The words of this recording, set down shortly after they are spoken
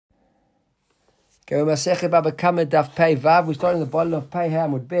Okay, we're Kamma Daf Pei Vav. We're starting the bottom of Pei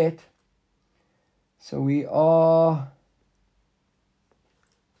Hamud Bet. So we are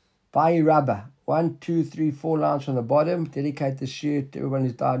Bayi Rabba. 1, 2, 3, 4 lines from the bottom. Dedicate the shir to everyone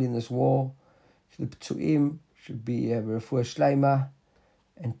who's died in this war. To the Ptsuim should be Refuah Shleima,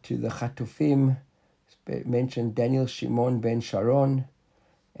 and to the Chatufim mentioned Daniel Shimon ben Sharon,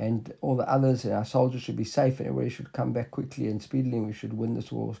 and all the others. And our soldiers should be safe, and everybody should come back quickly and speedily, and we should win this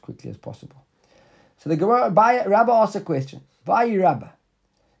war as quickly as possible. So the Gemara, Rabba asks a question. Bayi Rabba,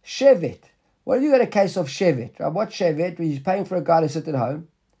 Shevet. What have you got a case of Shevet? Right? What Shevet? He's paying for a guy to sit at home.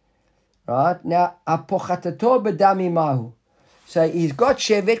 Right? Now, apochatato bedami mahu. So he's got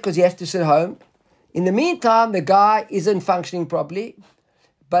Shevet because he has to sit home. In the meantime, the guy isn't functioning properly,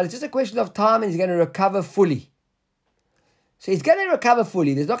 but it's just a question of time and he's going to recover fully. So he's going to recover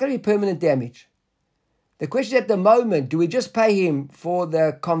fully. There's not going to be permanent damage. The question at the moment, do we just pay him for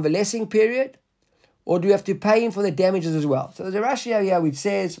the convalescing period, or do we have to pay him for the damages as well? So there's a Rashi here which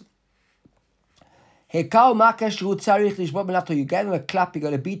says, you gave him a clap, you got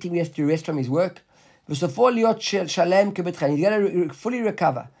to beat him, he has to rest from his work. He's going to fully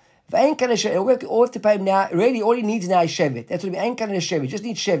recover. All we have to pay him now, really all he needs now is Shevet. That's what we ain't going to Shevet, just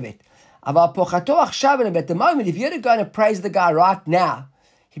need Shevet. At the moment, if you're going to praise the guy right now,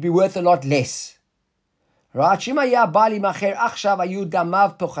 he'd be worth a lot less. Right? That's what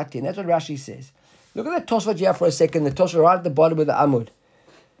Rashi says. Look at the Tosfot here for a second. The Tosfot right at the bottom of the Amud.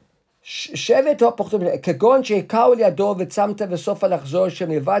 Shevet כגון שהכהו לידו וצמת וסוף לחזור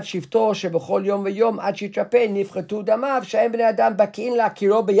שמלבד שבטו שבכל יום ויום עד שיתרפא נפחתו דמיו שאין בני אדם בקיאים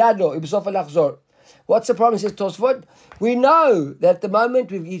להכירו בידו ובסוף לחזור. What's the problem, says Tosfot? We know that at the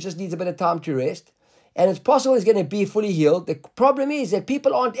moment he just needs a bit of time to rest, and it's possible he's going to be fully healed. The problem is that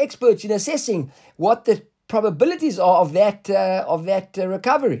people aren't experts in assessing what the probabilities are of that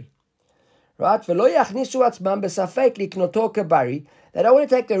recovery. Right? They don't want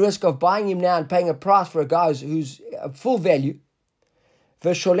to take the risk of buying him now and paying a price for a guy who's full value.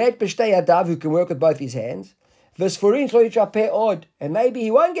 Who can work with both his hands. And maybe he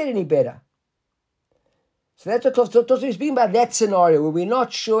won't get any better. So that's what we're speaking about, that scenario where we're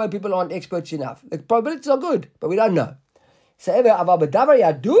not sure, people aren't experts enough. The probabilities are good, but we don't know. However,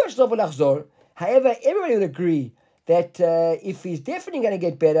 everybody would agree that if he's definitely going to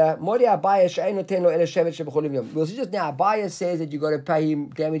get better, we'll see just now, Abaya says that you've got to pay him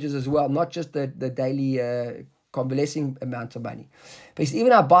damages as well, not just the daily convalescing amount of money. But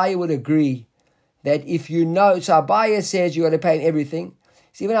even Abaya would agree that if you know, so Abaya says you've got to pay him everything.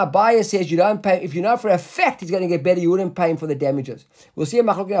 So even Abaya says you don't pay, if you know for a fact he's going to get better, you wouldn't pay him for the damages. We'll see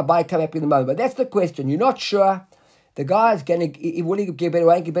Abaya come up in the moment. But that's the question. You're not sure. The guy's going to, will he get better,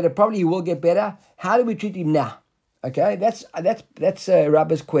 won't get better? Probably he will get better. How do we treat him now? Okay, that's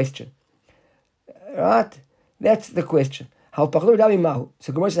Rabba's question. Right? That's the question. So Gemara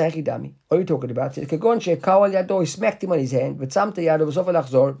says, what are you talking about? He smacked him on his hand,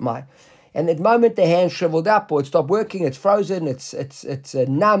 and at the moment the hand shriveled up, or it stopped working, it's frozen, it's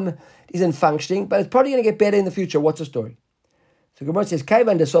numb, it isn't functioning, but it's probably going to get better in the future. What's the story? So Gemara says,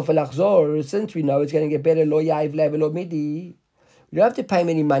 since we know it's going to get better, we don't have to pay him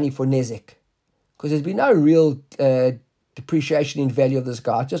any money for nezek, because there's been no real depreciation in value of this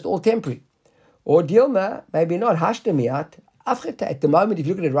guy. It's just all temporary. Or Dilma, maybe not, Hashtamiat, at the moment, if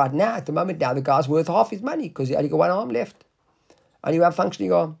you look at it right now, the guy's worth half his money because he only got one arm left. Only one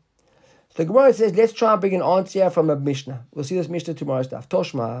functioning arm. So the Gemara says, let's try and bring an answer here from a Mishnah. We'll see this Mishnah tomorrow's stuff.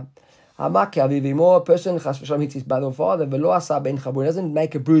 Toshma, a person hits his mother or father, doesn't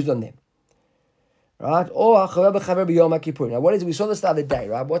make a bruise on them. Right? Or now, what is it? We saw this the other day,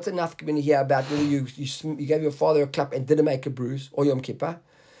 right? What's enough community here about whether you gave your father a clap and didn't make a bruise, or Yom Kippur?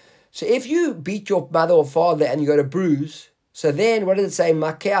 So if you beat your mother or father and you got a bruise, so then what does it say?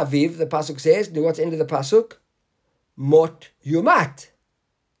 Makeh aviv, the pasuk says. What's the end of the pasuk? Mot yumat.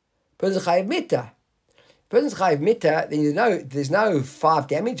 Person's chayiv mita. Person's chayiv mita. Then there's no 5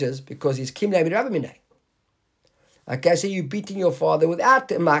 damages because he's kim le'amid rabbaminay. Okay, so you're beating your father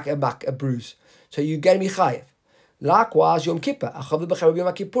without a bruise. So you're going to be chayiv. Likewise, Yom Kippur.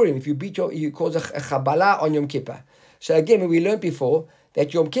 If you beat you cause a chabala on Yom Kippur. So again, we learned before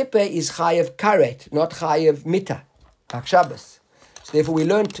that Yom Kippur is chayiv karet, not chayiv mita, like Shabbos. So therefore, we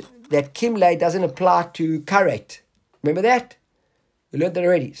learned that kimle doesn't apply to karet. Remember that? We learned that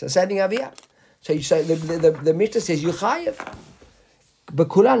already. So same thing over here. So you say the Mishnah says you chayiv.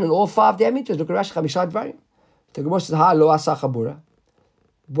 Bekulan and all 5 damages. Look at Rashi Chamisha Dvarim. The Gemara says ha lo asa chabura.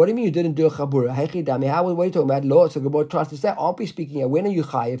 What do you mean you didn't do a chabura? How what are you talking about? Law. So Gemara tries to say, aren't we speaking here? When are you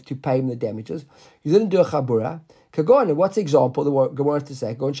chayiv to pay him the damages? You didn't do a chabura. Kagon, what's the example? The Gemara wants to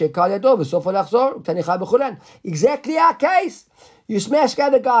say, exactly our case. You smash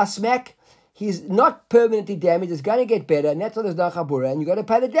the guy, smack. He's not permanently damaged. It's going to get better, and that's why there's no chabura. And you got to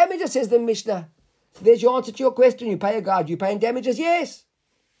pay the damages, says the Mishnah. So there's your answer to your question. You pay a guy. Do you pay him damages? Yes.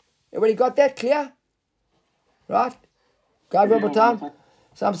 Everybody got that clear? Right? God, Robert Tom.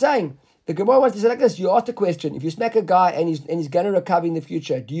 So I'm saying, the Gemara wants to say like this. You ask the question, if you smack a guy and he's going to recover in the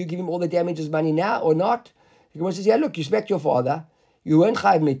future, do you give him all the damages money now or not? The Gemara says, yeah, look, you smacked your father. You weren't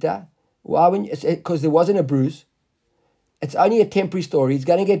chayiv mita. Why? Because there wasn't a bruise. It's only a temporary story. It's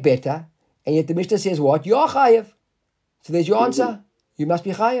going to get better. And yet the Mishnah says what? You are chayiv. So there's your answer. You must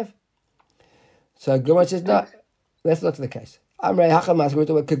be chayiv. So Gemara says, no, that's not the case. The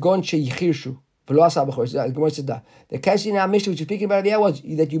case in our Mishnah, which you're speaking about there, was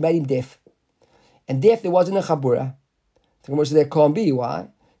that you made him deaf. And deaf, there wasn't a chabura. The Gemara says, that can't be. Why?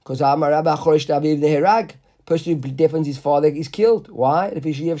 Because person who deafens his father is killed. Why?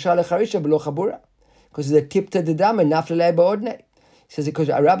 Because it's a tip to the dam and nafle ba'odne. He says because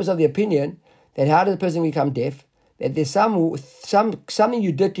rabbis of the opinion that how does a person become deaf? That there's something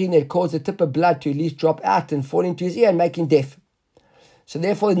you did to him that caused a tip of blood to at least drop out and fall into his ear and make him deaf. So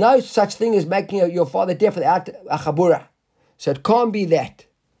therefore, no such thing as making your father deaf without a chabura. So it can't be that.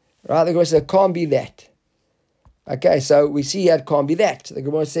 Right? The Gemara says it can't be that. Okay, so we see it can't be that. So the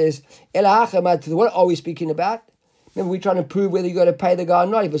Gemara says, what are we speaking about? Remember, we're trying to prove whether you got to pay the guy or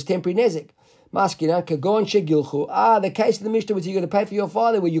not, if it's temporary nezik. The case of the Mishnah was you got to pay for your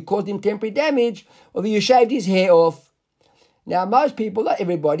father where you caused him temporary damage or that you shaved his hair off. Now, most people, not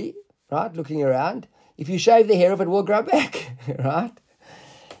everybody, right, looking around, if you shave the hair off, it will grow back, right?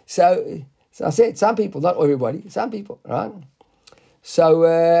 So I said, some people, not everybody, some people, right?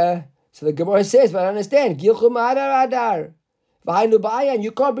 So the Gemara says, but I understand, Gilchu ma'adar adar. And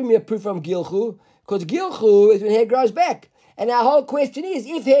you can't bring me a proof from Gilchu, because Gilchu is when hair grows back. And our whole question is,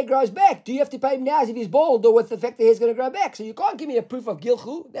 if hair grows back, do you have to pay him now as if he's bald or with the fact the hair's going to grow back? So you can't give me a proof of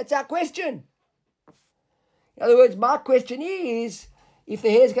Gilchu. That's our question. In other words, my question is, if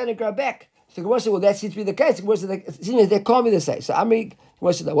the hair's going to grow back. So the Gemara said, well, that seems to be the case. The Gemara said, it seems that can't be the same. So Amri,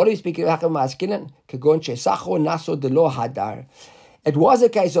 Gemara said, what are we speaking about? It was a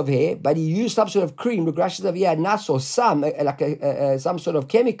case of hair, but he used some sort of cream, some sort of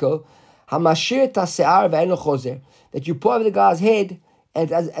chemical, that you pour over the guy's head and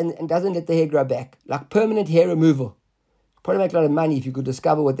doesn't let the hair grow back, like permanent hair removal. Probably make a lot of money if you could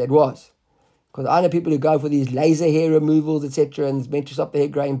discover what that was. Because I know people who go for these laser hair removals, etc., and it's meant to stop the hair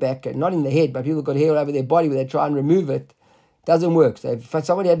growing back, and not in the head, but people who've got hair all over their body where they try and remove it. Doesn't work. So if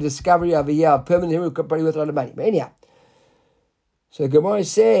somebody had a discovery over here of permanent hair, it could probably worth a lot of money. But anyhow, so Gemara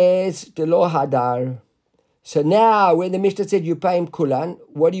says, the law hadar. So now, when the Mishnah said you pay him kulan,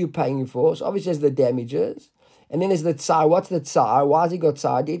 what are you paying him for? So obviously there's the damages. And then there's the tsar. What's the tsar? Why has he got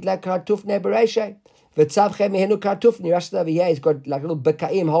tsar? He's like kartufne bereshe. V'tzavche mehenu kartufne. Rashid over here, he's got like little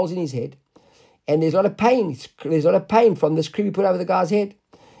bekaim, holes in his head. And there's a lot of pain. There's a lot of pain from this cream you put over the guy's head.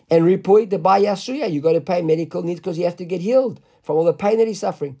 And report the bayasuya. You got to pay medical needs because you have to get healed from all the pain that he's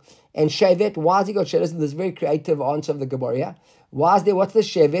suffering. And shevet, why has he got shevet? This very creative answer of the Gemara. Why is there? What's the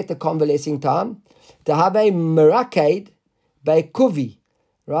shevet? The convalescing time. To have a meraked by kuvi,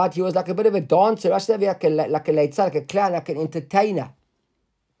 right? He was like a bit of a dancer, like a leitzah, like a clown, like an entertainer.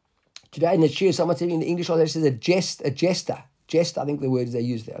 Today in the shir, someone said in the English translation says a jester. Jest, I think the words they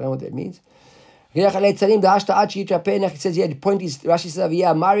use there. I don't know what that means. He says, yeah, the point is, Rashi says,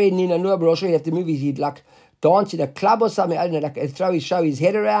 yeah, you have to move his head, like dance in a club or something, I don't know, like show his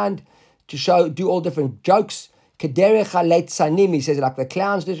head around, do all different jokes. He says, like the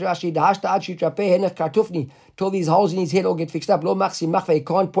clowns, this Rashi, till these holes in his head all get fixed up. He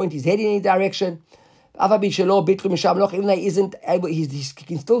can't point his head in any direction. Even though he isn't able, he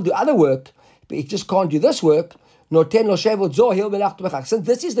can still do other work, but he just can't do this work. Since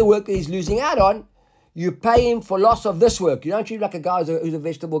this is the work that he's losing out on, you pay him for loss of this work. You don't treat him like a guy who's a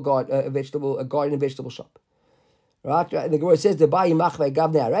vegetable guard, a guy in a vegetable shop. Right? The Gemara says, the bayi machve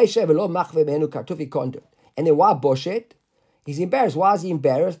gavne areisha velo machve mehenu kartuf, he can't do it. And then why boshet? He's embarrassed. Why is he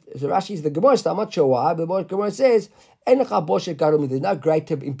embarrassed? So Rashi's the Gemara, I'm not sure why, but the Gemara says, there's no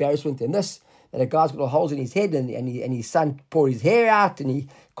greater embarrassment than this, that a guy's got all holes in his head and his son pour his hair out and he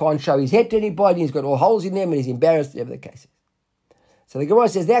can't show his head to anybody, he's got all holes in them and he's embarrassed, whatever the case is. So the Gemara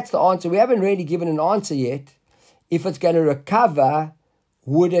says that's the answer. We haven't really given an answer yet. If it's going to recover,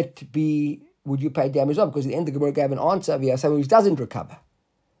 would you pay damage on? Because at the end the Gemara gave an answer over here, someone who doesn't recover.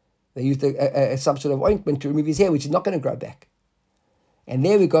 They used some sort of ointment to remove his hair, which is not going to grow back. And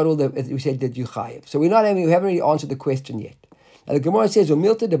there we got we said that you chayiv. So we haven't really answered the question yet. Now the Gemara says,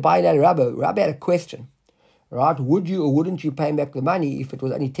 Milta de Rabbi. Rabbi had a question, right? Would you or wouldn't you pay him back the money if it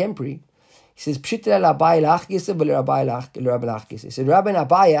was only temporary? He says, Pshita la Abaye lach giseh v'le Rabbi lach giseh. He said, Rabbi and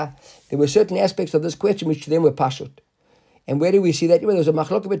Abaye, there were certain aspects of this question which to them were pashut. And where do we see that? Well, there was a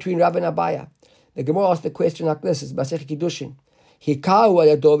machlokah between Rabbi and Abaye. The Gemara asked the question like this: it's Masechet Kiddushin. Hikau al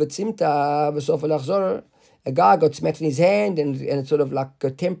yado v'tzimta v'sof lachzor. A guy got smacked in his hand, and it's sort of like a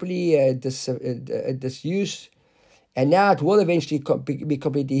temporary disuse, and now it will eventually be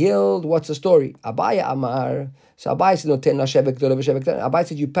completely healed. What's the story? Abaye Amar. So Abaye said, "Noten la shevet gedola v'shevet ketana." Abaye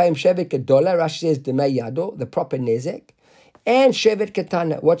said, "You pay him shevet gedola." Rashi says, "Demei yado," the proper nezek, and shevet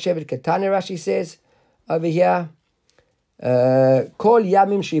ketana. What shevet ketana? Rashi says over here, "Kol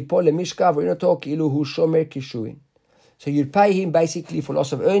yamim sheipol lemishkav v'inoto ki'ilu hu shomer kishuin." So you'd pay him basically for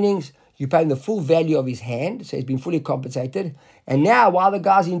loss of earnings. You pay him the full value of his hand, so he's been fully compensated. And now, while the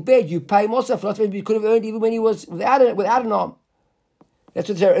guy's in bed, you pay him also for lots of earnings he could have earned even when he was without an arm.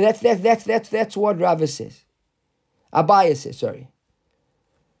 That's what Rava says. Abaye says, sorry.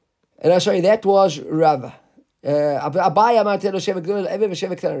 And I'm sorry, that was Rava. Abaye amar telo shevek gdol eved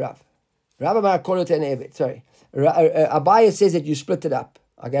v'shevek katan Rav. Rava amar kol yoter eved. Sorry. Abaye says that you split it up.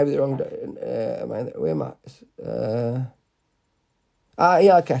 I gave it the wrong. Where am I?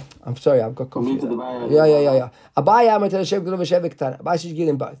 Yeah, okay. I'm sorry, I've got confused. Yeah. Abaye amar telo shevek gdol v'shevek katan. Abaye says you give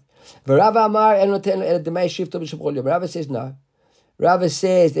them both. V'Rava amar en noten el demei shifto b'shebchol yom. Rava says no. Rava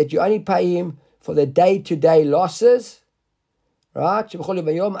says that you only pay him for the day-to-day losses, right? Till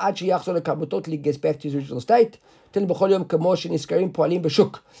he gets back to his original state. And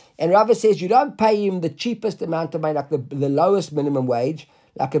Rava says you don't pay him the cheapest amount of money, like the lowest minimum wage,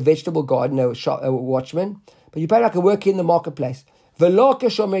 like a vegetable gardener, a watchman, but you pay like a worker in the marketplace. Because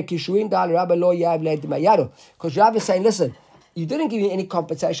Rava is saying, listen, you didn't give him any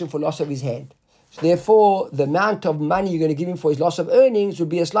compensation for loss of his hand. So therefore, the amount of money you're going to give him for his loss of earnings would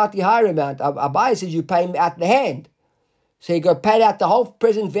be a slightly higher amount. Abaye says you pay him out the hand. So he got paid out the whole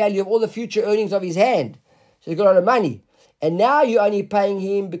present value of all the future earnings of his hand. So he got a lot of money. And now you're only paying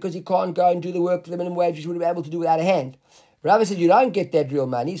him because he can't go and do the work for the minimum wage, which he would be able to do without a hand. Rava said you don't get that real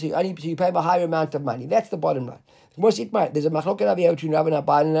money, so you pay him a higher amount of money. That's the bottom line. There's a machloket over here between Rava and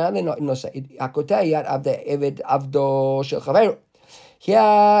Abaye, and they're not here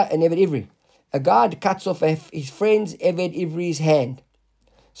an Eved Ivri. A guard cuts off his friend's Eved Ivri's hand.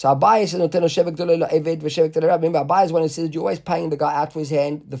 So Abaye says, remember, Abaye is one who says you're always paying the guy out for his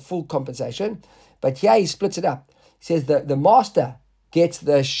hand, the full compensation. But here he splits it up. He says the master gets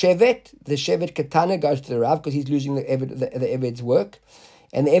the shevet katana goes to the Rav because he's losing the Eved's work.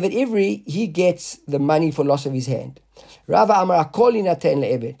 And the Eved Ivri, he gets the money for loss of his hand. Rava Amar Akoli Naten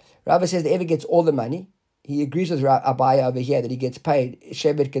le'Eved. Rava says the Eved gets all the money. He agrees with Abaye over here that he gets paid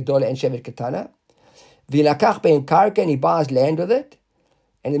shevet gedola and shevet katana. V'ilakach bein karka, and he buys land with it.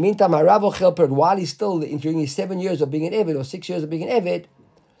 And in the meantime, Harav Ochel, while he's still during his 7 years of being an Eved or 6 years of being an Eved,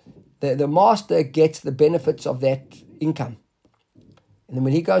 the master gets the benefits of that income. And then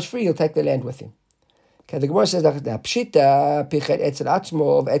when he goes free, he'll take the land with him. Okay, the Gemara says that pshita pichet etzel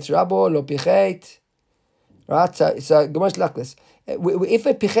atzmo of etz rabo lo pichet. Right, so Gemara is like this: if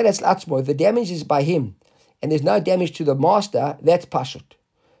it pichet etzel atzmo, if the damage is by him, and there's no damage to the master, that's pashut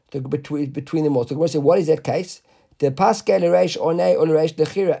between them all. So Gemara says, what is that case? The paskel reish onei or reish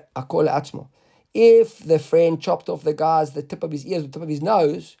dechira akol atzmo. If the friend chopped off the guy's the tip of his ears, the tip of his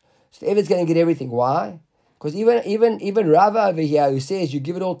nose, so everyone's going to get everything. Why? Because even Rava over here who says you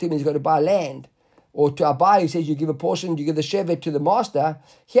give it all to him, he's got to buy land, or to Abaye who says you give a portion, you give the shevet to the master.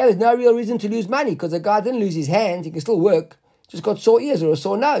 Here there's no real reason to lose money because the guy didn't lose his hands; he can still work. Just got sore ears or a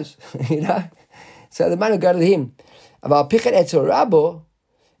sore nose, So the money will go to him. About pichet etzel rabo,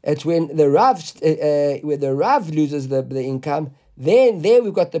 it's when the Rav loses the income. Then there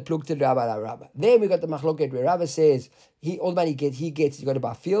we've got the plug to Rabba. Then we've got the machloket where Rabba says all the money he's got to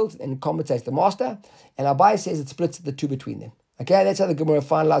buy fields and compensates the master. And Abaye says it splits the two between them. Okay, that's how the Gemara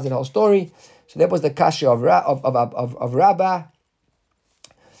finalized the whole story. So that was the kasha of Rabba.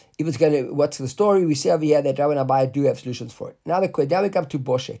 If it's going to, what's the story? We see over here that Rabba and Abaye do have solutions for it. Now we come to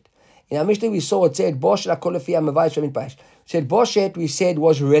Boshet. In our Mishnah we saw it said Boshet akolafia mavayis shamin pash. Said Boshet we said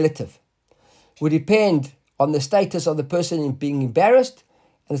was relative. Would depend on the status of the person in being embarrassed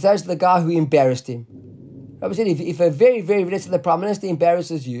and the status of the guy who embarrassed him. Rabbi said if a very, very, let's say the Prime Minister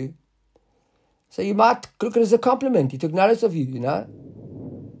embarrasses you, so you might look at it as a compliment. He took notice of you, On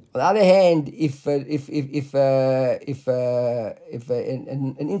the other hand, if an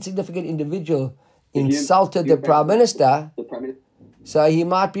insignificant individual insulted the Prime Minister, So he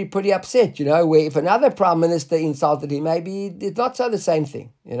might be pretty upset, where if another prime minister insulted him, maybe it's not so the same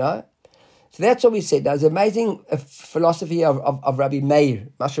thing, So that's what we said. There's amazing philosophy of Rabbi Meir.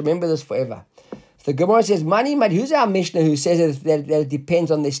 Must remember this forever. So the Gemara says, money, who's our Mishnah who says that it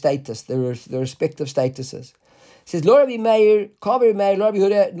depends on their status, the respective statuses? It says, Lo Rabbi Meir, can't be Rabbi Meir, Lo Rabbi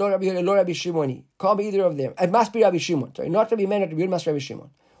Huda, Lo Rabbi Huda, Lo Rabbi Shimoni. Can't be either of them. It must be Rabbi Shimon. Sorry, not Rabbi Meir, not Rabbi Huda, must be Rabbi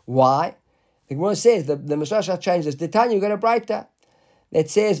Shimon. Why? The Gemara says, the Mashashah changes. The Tanya, you got a brighter. That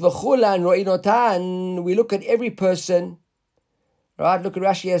says, V'chulan ro'inotan, we look at every person, right? Look at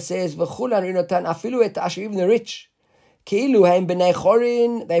Rashi here, says, V'chulan ro'inotan, afilu et asher, even the rich. Ki'ilu haim b'nei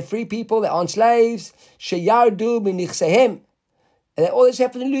chorin, they're free people, they aren't slaves. Sheyardu b'nichsehem. And they all just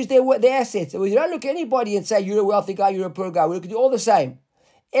happen to lose their assets. So you don't look at anybody and say, you're a wealthy guy, you're a poor guy. We look at you all the same.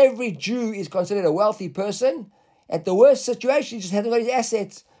 Every Jew is considered a wealthy person. At the worst situation, he just hasn't got his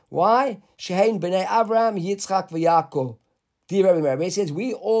assets. Why? Shehein b'nei Avraham, Yitzchak, v'Yaakov. Dear Rabbi Meir, he says,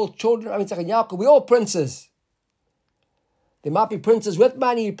 we all children of Yitzchak and Yaakov, we're all princes. There might be princes with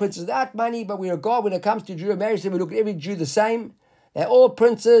money, princes without money, but we regard when it comes to Jew marriage, we look at every Jew the same. They're all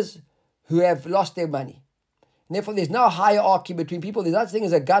princes who have lost their money. And therefore, there's no hierarchy between people. There's no such thing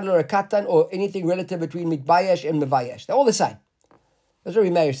as a gadol or a katan or anything relative between mitbayesh and mevayesh. They're all the same. That's what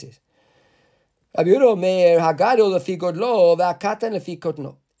Rabbi Meir says. Rabbi Yehuda Meir, hagadol lefi godlo, v'akatan lefi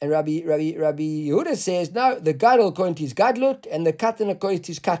kotno. And Rabbi Yehuda says, no, the gadol according to his gadlut, and the katan according to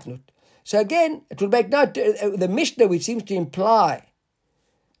his katnut. So again, it will make no, the Mishnah, which seems to imply,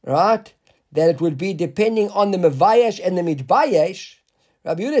 right, that it would be depending on the mevayesh and the mitbayesh.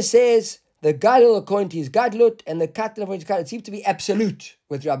 Rabbi Yehuda says, the gadol according to his gadlut, and the katan according to his katnut. It seems to be absolute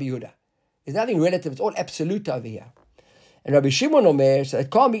with Rabbi Yehuda. There's nothing relative, it's all absolute over here. And Rabbi Shimon Omer, so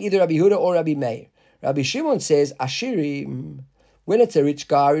it can't be either Rabbi Yehuda or Rabbi Meir. Rabbi Shimon says, Ashirim, when it's a rich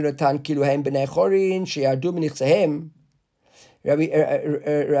guy, Kiluhem b'nei chorin, she'ardu b'nichsehem.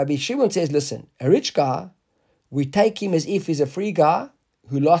 Rabbi Shimon says, listen, a rich guy, we take him as if he's a free guy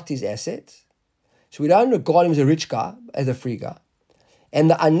who lost his assets. So we don't regard him as a rich guy, as a free guy. And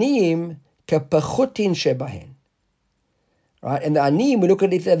the aniyim, kepechutin shebahen. Right? And the aniyim, we look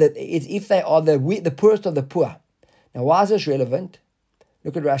at it that if they are the poorest of the poor. Now, why is this relevant?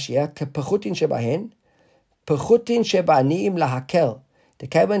 Look at Rashi here. Kepechutin shebahen. Pechutin sheba'aniim lahakel. The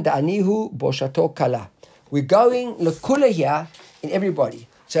kavan da'anihu boshato kala. We're going lekula here in everybody.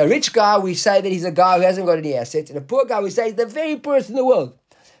 So a rich guy, we say that he's a guy who hasn't got any assets. And a poor guy, we say he's the very poorest in the world.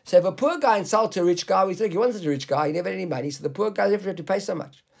 So if a poor guy insults a rich guy, we say, he wasn't such a rich guy, he never had any money, so the poor guy doesn't have to pay so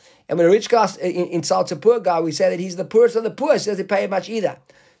much. And when a rich guy insults a poor guy, we say that he's the poorest of the poor, so he doesn't pay much either.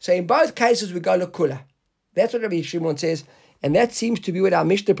 So in both cases, we go lekula. That's what Rabbi Shimon says. And that seems to be what our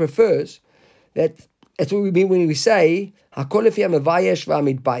Mishnah prefers. That's what we mean when we say, Hakol lefi ha'mevayesh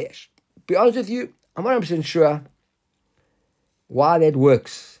v'ha'mitbayesh. Be honest with you, I'm not 100% sure why that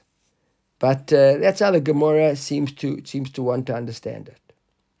works. But that's how the Gemara seems to want to understand it.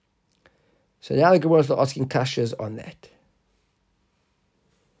 So now the Gemara is asking kashas on that.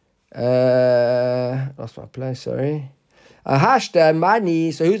 Lost my place, sorry. Hashta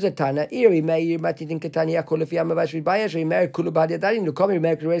mani, so who's the Tana? Iri meir matitin katani Hakol lefi ha'mevayesh v'ha'mitbayesh, or Meir kulu b'ad yadarim, no comment,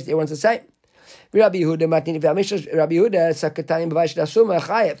 Meir kulu, everyone's the same. Rabbi Yehuda, Rabbi Yehuda, Sakatani B'Vayish Dasuma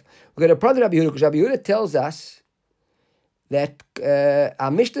Chayev. We're going to prod Rabbi Yehuda because Rabbi Yehuda tells us that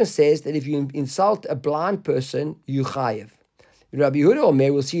our Mishnah says that if you insult a blind person, you chayev. Rabbi Yehuda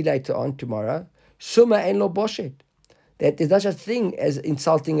Omer, we'll see later on tomorrow, Summa en lo boshet. That there's not such a thing as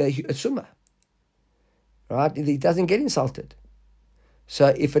insulting a summa. Right? He doesn't get insulted.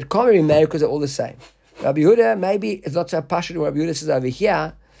 So if it can't be married because they're all the same. Rabbi Yehuda, maybe it's not so passionate what Rabbi Yehuda says over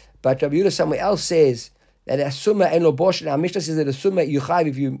here. But Rabbi Yehuda somewhere else says that a summa en lo bosh. Our Mishnah says that a summa you chayiv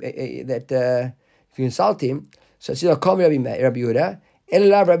if you insult him. So it says, "Call me Rabbi Yehuda."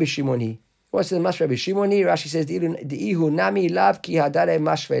 Elav Rabbi Shimoni. What says Mash Rabbi Shimoni? Rashi says the ihu nami lav ki hadare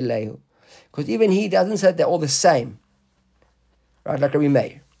mashve lehu. Because even he doesn't say they're all the same, right? Like Rabbi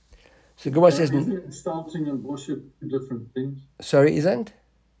Meir. So Gemara says, insulting and worship two different things. Sorry, isn't?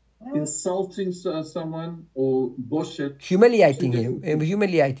 Insulting someone or bullshit. Humiliating him.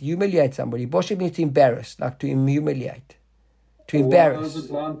 Humiliate somebody. Bullshit means to embarrass, like to humiliate. To embarrass. Why is a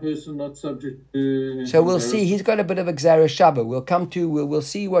blind person not subject to... So we'll see. He's got a bit of a Xara Shabbat. We'll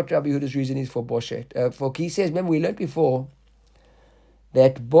see what Rabbi Yehuda's reason is for bullshit. He says, remember we learned before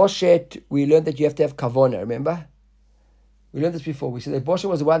that bullshit, we learned that you have to have kavona, remember? We learned this before. We said that bullshit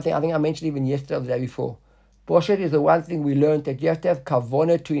was the one thing, I think I mentioned even yesterday or the day before. Bullshit is the one thing we learned that you have to have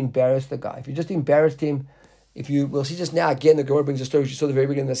kavona to embarrass the guy. If you just embarrassed him, we'll see just now again, the Gemara brings a story which you saw at the very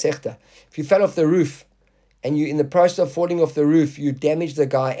beginning of the Sechta. If you fell off the roof and you, in the process of falling off the roof, you damaged the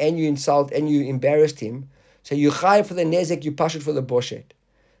guy and you insult and you embarrassed him. So you chayav for the nezek, you pass it for the boshet.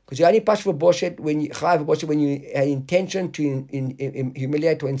 Because you only pass for boshet when you chayav for boshet when you had intention to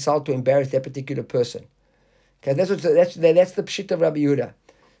humiliate, to insult, to embarrass that particular person. Okay, that's the pshit of Rabbi Yehuda.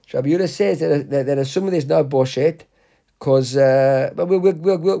 So Rabbi Yehuda says that assuming there's no boshet, because but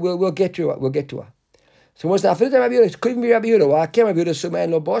we'll get to it. We'll get to it. So what's the after Rabbi Yehuda? It couldn't be Rabbi Yehuda. Why can't Rabbi Yehuda summa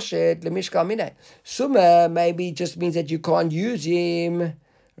and lo boshet lemishkal minay? Summa maybe just means that you can't use him,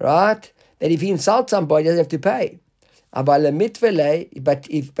 right? That if he insults somebody, he doesn't have to pay. But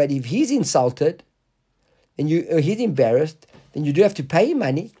if he's insulted, and he's embarrassed, then you do have to pay him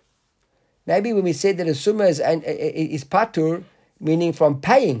money. Maybe when we said that a summa is patur, meaning from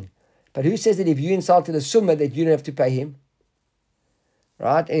paying, but who says that if you insulted a summa that you don't have to pay him?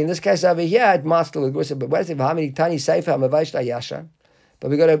 Right? And in this case over here, it must but what is it? How many tiny sefer mavashla yashan?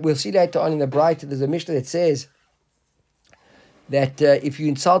 But we'll see later on in the Bright. There's a Mishnah that says that if you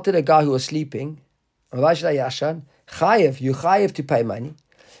insulted a guy who was sleeping, mavashla yashan, you chayev to pay money.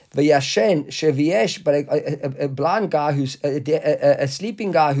 V'yashen sheviesh, but a blind guy who's a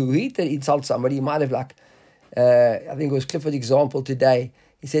sleeping guy who he insults somebody, he might have I think it was Clifford's example today.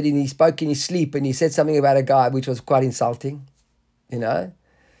 He said he spoke in his sleep and he said something about a guy which was quite insulting,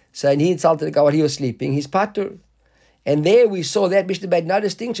 So and he insulted a guy while he was sleeping. He's patur, and there we saw that Mishnah made no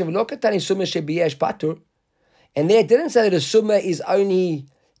distinction. Look at summa shebiesh patur, and there it didn't say that a summa is only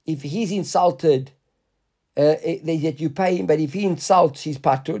if he's insulted. That you pay him, but if he insults his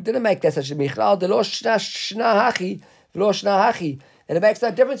patur, didn't make that such a michlal. The lo shna hachi, lo shna hachi, and it makes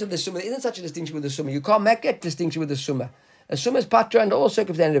no difference with the summa. There isn't such a distinction with the summa. You can't make that distinction with the summa. A summa is patur under all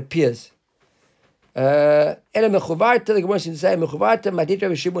circumstances. It appears. The Gemara seems to say mechuvarta madid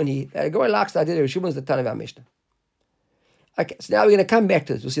Rabbi Shimon. The Gemara likes that Rabbi Shimon is the Tan of our Mishnah. Okay, so now we're going to come back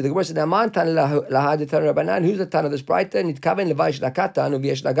to this. We'll see the Gemara says Naman Tan lahad Tan Rabbanan. Who's the Tan of this Brighton? It kaven levayish lakatan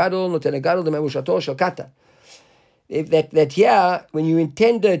uviyesh lagadol noten lagadol demevushato shel katan. If that here, when you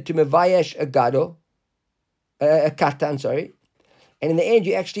intended to mevayesh a gadol, a katan, sorry, and in the end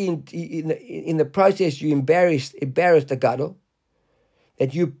you actually in the process you embarrassed the gadol,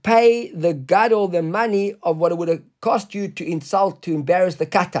 that you pay the gadol the money of what it would have cost you to embarrass the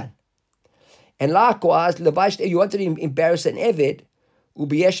katan. And likewise, you wanted to embarrass an eved,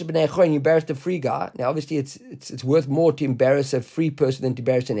 ubiyesh b'nei chorin, you embarrass the free guy. Now obviously it's worth more to embarrass a free person than to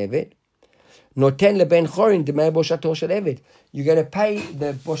embarrass an eved. Noten leben chorin demei boshato shel eved. You're going to pay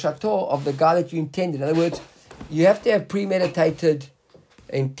the boshato of the guy that you intended. In other words, you have to have premeditated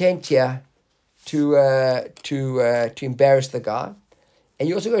intent here to embarrass the guy, and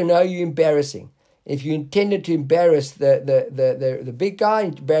you also got to know you're embarrassing. If you intended to embarrass the big guy,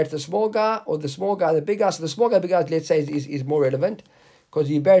 embarrass the small guy, or the small guy, the big guy. So the small guy, big guy, let's say is more relevant, because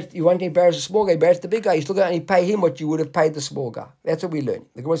you want to embarrass the small guy, embarrass the big guy. You still got to only pay him what you would have paid the small guy. That's what we learn.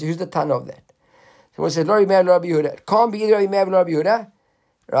 The Gemara says, who's the Tana of that? So it says, Lo Rabbi Meir, Lo Rabbi Yehuda. It can't be either Rabbi Meir, Lo Rabbi Yehuda,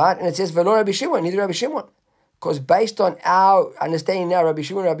 right? And it says, Velo Rabbi Shimon, neither Rabbi Shimon. Because based on our understanding now, Rabbi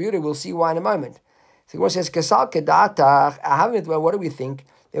Shimon, Rabbi Yehuda, we'll see why in a moment. So the Gemara says, Kasal kedatach, what do we think?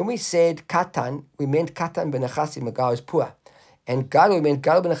 When we said katan, we meant katan benechasim, a guy is poor. And gadol, we meant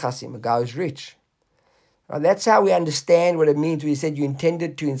gadol benechasim, a guy is rich. Right, that's how we understand what it means when you said you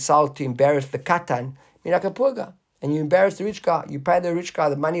intended to insult, to embarrass the katan, mean like a poor guy. And you embarrass the rich guy. You pay the rich guy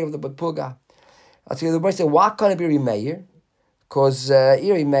the money of the poor guy. So the Gemara said, why can't it be Meir? Because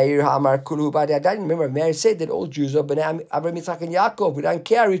Meir, Hamar, Kulu, Badi, remember, Meir said that all Jews are B'nai Avraham, Yitzchak, and Yaakov. We don't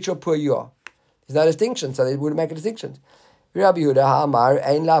care how rich or poor you are. There's no distinction, so they wouldn't make a distinction. Rabbi Yehuda, Hamar,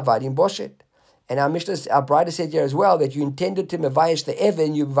 Ein Lavadim Boshet. And our Mishnah, our bride said here as well that you intended to mevayish the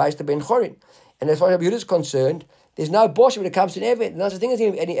Even, you mevayish the Ben Chorin. And as far as Rabbi Yehuda is concerned, there's no Boshet when it comes to an Even. There's no such thing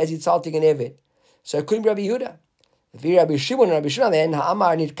as insulting an Even. So it couldn't be Rabbi Yehuda. If you're Rabbi Shimon and Rabbi Shimon, then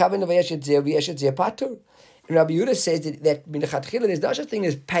Hamar need kaven levayish et zeh v'yesh et zeh patur. And Rabbi Yehuda says that minachatchila, there's no such thing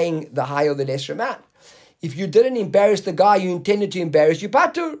as paying the higher or the lesser amount. If you didn't embarrass the guy you intended to embarrass, you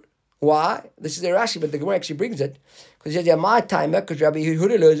patur. Why? This is a Rashi, but the Gemara actually brings it. Because he says, yeah, my timer, because Rabbi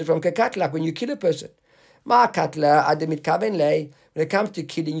Yehuda learns it from Kakatlak, when you kill a person. Ma katla adamit kaven lei. When it comes to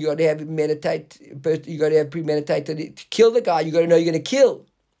killing, you got to have premeditated to kill the guy. You got to know you're going to kill.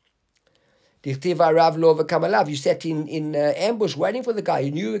 You sat in ambush waiting for the guy.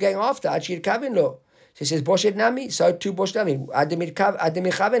 You knew you were going after. Achir kaven lo. So he says, Boshet nami. So too Boshet nami. Adamit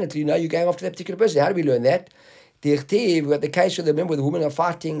kaven. You know you're going after that particular person. How do we learn that? We got the case of remember the women are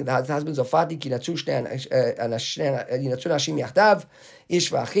fighting, the husbands are fighting, and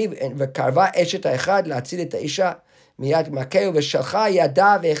איש ואחיו, וקרבה אשת האחד להציל את האישה מיד מכהו ושלחה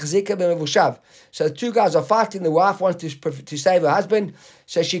ידה והחזיקה במבושיו. So the two guys are fighting, the wife wants to save her husband,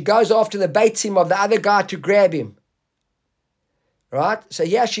 so she goes after the beitzim of the other guy to grab him. Right? So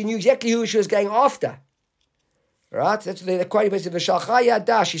yeah, she knew exactly who she was going after. Right? That's the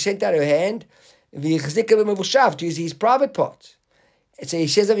quote. She sent out her hand, to his private parts. So he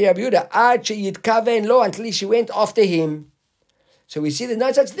says of Rabbi Yehuda, lo, until she went after him. So we see there's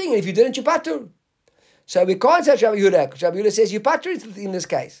no such thing. And if you didn't, you patur. So we can't say Rabbi Yehuda, because Rabbi Yehuda says you patur in this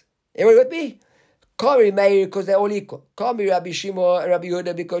case. Everyone with me? Can't be Meir because they're all equal. Can't be Rabbi Shimon, Rabbi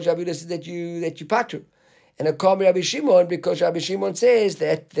Yehuda because Rabbi Yehuda says that you patur. And it can't be Rabbi Shimon because Rabbi Shimon says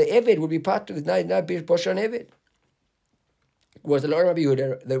that the Eved will be patur. There's no Bosh on Eved. Was the Lord Rabbi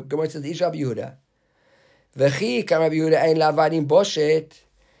Yehuda? The Gemara says Ish Rabbi Yehuda. V'chi kam Rabbi Yehuda ein lavadim boshet.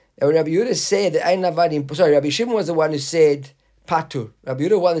 And when Rabbi Yehuda said that ein lavadim, sorry, Rabbi Shimon was the one who said patur. Rabbi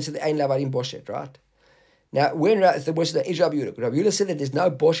Yehuda was the one who said ein lavadim boshet, right? Now, when the was the Ish Rabbi Yehuda, Rabbi Yehuda said that there's no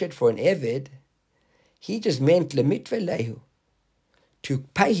boshet for an Eved, he just meant lemitve lehu, to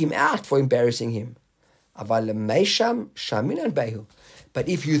pay him out for embarrassing him. Aval lemeisham shaminan behu. But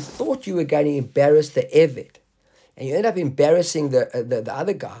if you thought you were going to embarrass the Eved, and you end up embarrassing the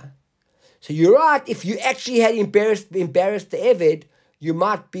other guy, so you're right, if you actually had embarrassed the Eved, you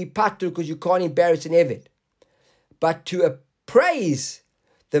might be patur because you can't embarrass an Eved. But to appraise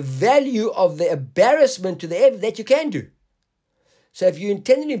the value of the embarrassment to the Eved, that you can do. So if you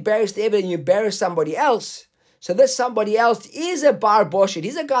intend to embarrass the Eved and you embarrass somebody else, so this somebody else is a bar boshet,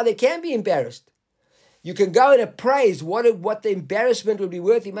 he's a guy that can be embarrassed. You can go and appraise what the embarrassment would be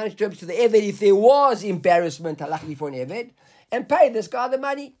worth in monetary terms to the Eved if there was embarrassment halachically for an Eved, and pay this guy the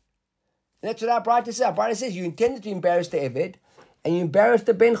money. And that's what our Braita says. Our Braita says you intended to embarrass the Eved, and you embarrassed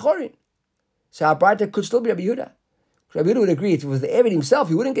the Ben Chorin. So our Braita could still be Rabbi Yehuda. Rabbi Yehuda would agree if it was the Eved himself,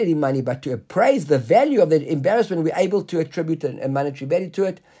 he wouldn't get any money, but to appraise the value of the embarrassment, we're able to attribute a monetary value to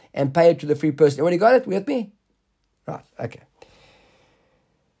it and pay it to the free person. Everybody got it? With me? Right, okay.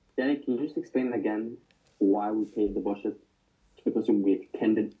 Danny, can you just explain again why we paid the boshet? Because we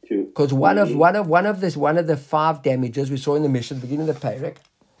intended to. Because one of the 5 damages we saw in the Mishnah at the beginning of the Perek.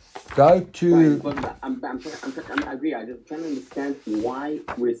 Go to. Right, but I agree. I'm just trying to understand why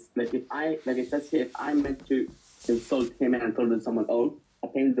we if it says here, if I meant to insult him and told him someone else, I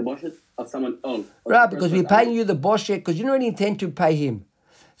paid the boshet of someone else. Right, because we're paying you the boshet because you don't really intend to pay him.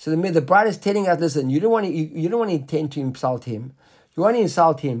 So the bride is telling us, listen, you don't want to intend to insult him. You want to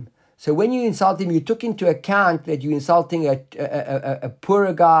insult him. So when you insult him, you took into account that you're insulting a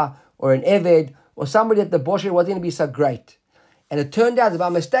poorer guy or an Eved or somebody that the boshet wasn't going to be so great. And it turned out that by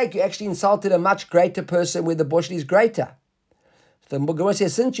mistake, you actually insulted a much greater person where the boshet is greater. So the Gemara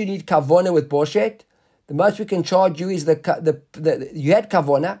says, since you need kavona with boshet, the most we can charge you is you had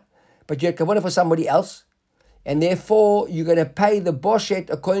kavona, but you had kavona for somebody else, and therefore you're going to pay the boshet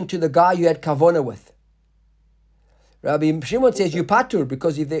according to the guy you had kavona with. Rabbi Shimon says you patur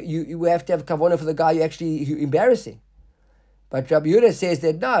because you have to have kavona for the guy you're actually embarrassing. But Rabbi Yehuda says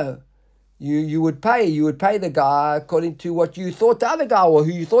that no. You would pay the guy according to what you thought the other guy or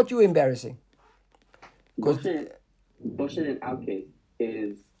who you thought you were embarrassing. Boshet in our case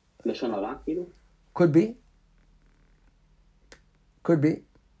is lashon hara, Could be.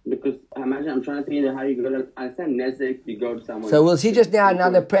 Because imagine I'm trying to think how you go to understand nezek. You go to someone. So we'll see just now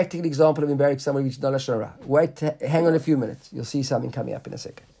another practical example of embarrassing somebody which is not lashon hara. Wait, hang on a few minutes. You'll see something coming up in a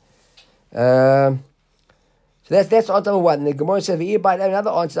second. So that's answer number 1. The Gemara says,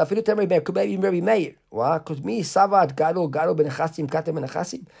 another answer, I feel to could maybe Rabbi Meir. Why? Because me, Savad, Gadol, ben Chasim, Katem, ben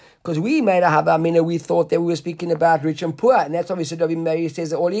Chasim. Because we made a Havamina, we thought that we were speaking about rich and poor. And that's why we said Rabbi Meir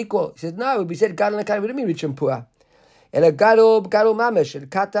says they're all equal. He says, no, we said Gadol and Katem, we didn't mean rich and poor. And a Gadol Mamish, and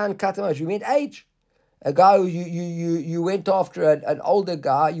Katan Mamish, we meant age. A guy who you went after an older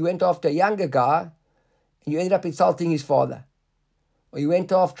guy, you went after a younger guy, and you ended up insulting his father. Or you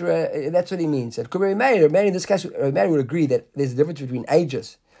went after that's what he means. It could be Meir in this case, Meir would agree that there's a difference between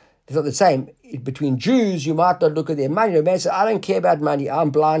ages. It's not the same. Between Jews, you might not look at their money. Meir says, I don't care about money. I'm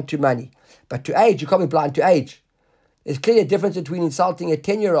blind to money. But to age, you can't be blind to age. There's clearly a difference between insulting a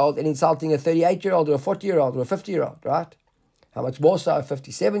 10-year-old and insulting a 38-year-old or a 40-year-old or a 50-year-old, right? How much more so a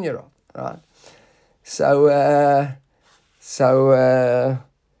 57-year-old, right? So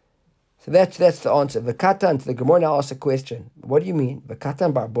that's the answer. V'katan, the Gemara now asks a question. What do you mean?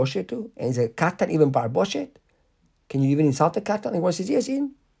 V'katan bar boshetu? And is a katan even bar boshet? Can you even insult a katan? The Gemara says, yes,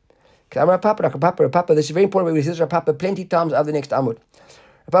 in. Papa. This is very important. We see Papa plenty times over the next Amud.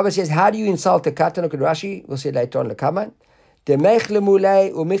 Papa says, how do you insult a katan? Look at Rashi. We'll see later on. Kamma. If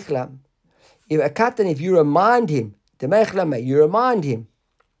a katan, if you remind him, you remind him,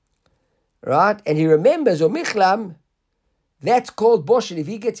 right? And he remembers, or michlam, that's called boshet. If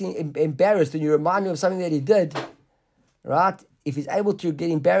he gets embarrassed and you remind him of something that he did, right? If he's able to get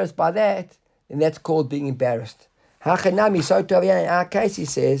embarrassed by that, then that's called being embarrassed. Hachanami, so in our case, he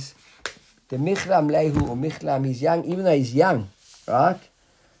says, The Michlam Lehu or Michlam, he's young, even though he's young, right?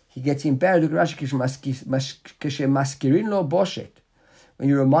 He gets embarrassed. Look at Rashi, Maskirin lo boshet. When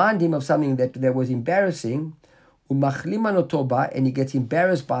you remind him of something that was embarrassing, umachliman otoba, and he gets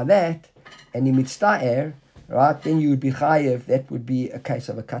embarrassed by that, and he mitzta'er, right? Then you would be chayev. That would be a case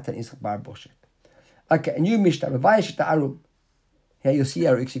of a katan ischak bar boshet. Okay, and you Mishnah, Mevayesh ta'arum. Here you see,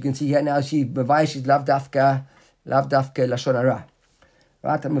 Eric, you can see here now, see, Mevayesh is lav dafka lashon hara.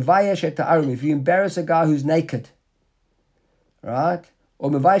 Right? Mevayesh ta'arum, if you embarrass a guy who's naked, right? Or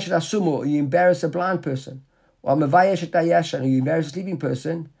Mevayesh asumo, you embarrass a blind person. Or Mevayesh yashan, or you embarrass a sleeping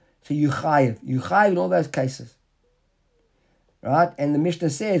person, so you chayev. You chayev in all those cases. Right? And the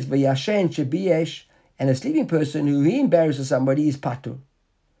Mishnah says, V'yashen shebiyesh, and a sleeping person who he embarrasses somebody is patur.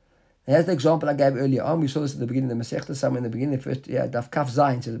 And that's the example I gave earlier on. We saw this at the beginning of the Masechta, somewhere in the beginning, the first, Daf Kaf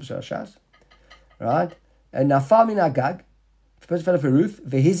Zayin, says the B'shar Shas. Right? And nafal min agag, the person fell off a roof,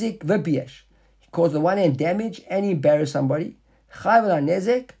 v'hizik v'biyesh. He caused on one hand damage and he embarrassed somebody. Chayv al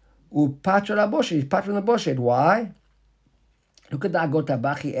nezek, upatra la boshet. He's patron the boshet. Why? Look at the Agot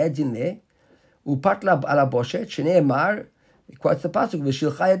Tabach, he adds in there, upatra la boshet, shenei emar, he quotes the pasuk,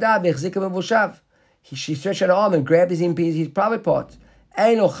 v'shil chayadav, v'chzik v'voshav. She stretched out her arm and grabbed his private parts.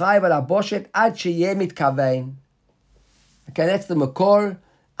 Okay, that's the makor.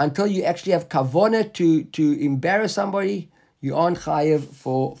 Until you actually have kavona to embarrass somebody, you aren't chayev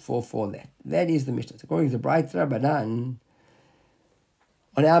for that. That is the Mishnah. According to the Bright Rabbanan,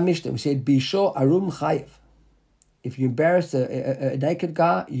 on our Mishnah, we said, Bisho arum chayev. If you embarrass a naked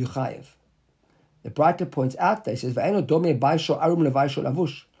guy, you chayev. The Brighter points out that he says, V'eno dome baisho arum levaisho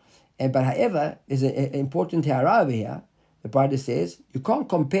lavush. But however, there's an important hara over here. The Brighter says, you can't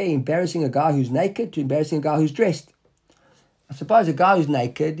compare embarrassing a guy who's naked to embarrassing a guy who's dressed. I suppose a guy who's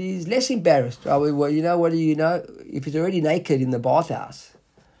naked is less embarrassed. Well, you know, what do you know? If he's already naked in the bathhouse,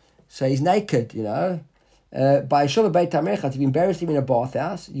 so he's naked, you know. By Shova Beit HaMerchat, if you embarrass him in a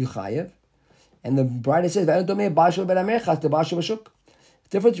bathhouse, you chayev. And the Brighter says, the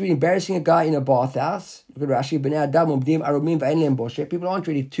difference between embarrassing a guy in a bathhouse, look at Rashi, people aren't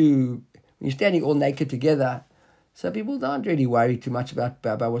really too, when you're standing all naked together, so people aren't really worried too much about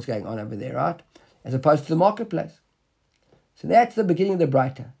what's going on over there, right? As opposed to the marketplace. So that's the beginning of the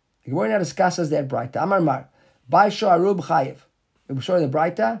Breita. The Gemara now discusses that Breita. Amar Mar, Baisho Arum Chayev. We're showing the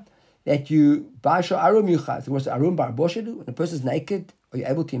Breita that you, Baisho Arum Yuchayev. So what's the Arum Bar Boshedu? When a person's naked, are you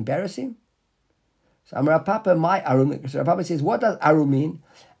able to embarrass him? So Amar Papa, my Arum. So Papa says, what does Arum mean?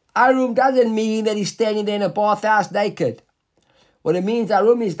 Arum doesn't mean that he's standing there in a bathhouse naked. What it means,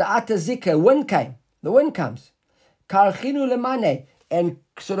 Arum, is the Atazika, wind came. The wind comes. Karchinu lemane, and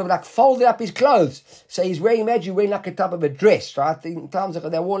sort of like folded up his clothes. So he's wearing, imagine wearing like a type of a dress, right? In times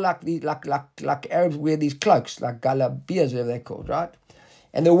they wore like Arabs wear these cloaks, like galabias, whatever they're called, right?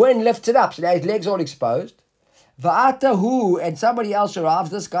 And the wind lifts it up, so now his legs are all exposed. Va'atahu, and somebody else arrives,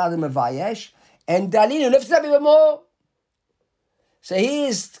 this guy, the Mevayesh, and Dalinu lifts it up even more. So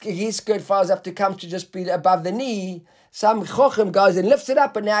his skirt falls up to come to just be above the knee. Some chochem goes and lifts it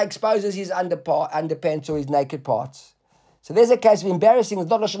up and now exposes his underpants or his naked parts. So there's a case of embarrassing. It's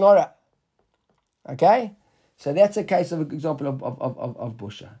not lashon hara. Okay, so that's a case of an example of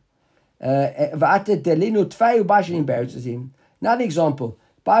busha. Va'ata delinu tfei u'bashin embarrasses him. Another example.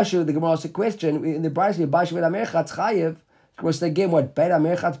 Bashu, the Gemara asks a question in the Brayso. Bashu Beit HaMerchatz chayev. Because again, what Beit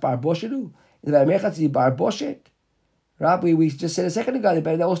HaMerchatz bar boshedu? The Beit HaMerchatz is bar boshet. Right? We just said a second ago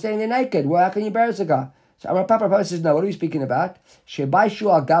they're all standing there naked. Well, how can you embarrass a guy? So Amar Papa says, no, what are we speaking about?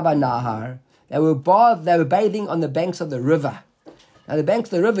 Shebaishu al gava nahar. They were bathing on the banks of the river. Now the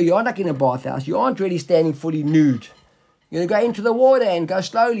banks of the river, you aren't like in a bathhouse. You aren't really standing fully nude. You're going to go into the water and go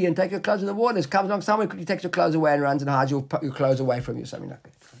slowly and take your clothes in the water. Comes along someone quickly takes your clothes away and runs and hides your clothes away from you, something like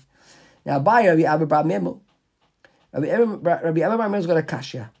that. Now by Rabbi Abba Bar Memel, Rabbi Abba Bar Memel's got a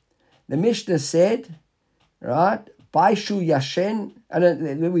kasha. The Mishnah said, right, Baishu Yashen,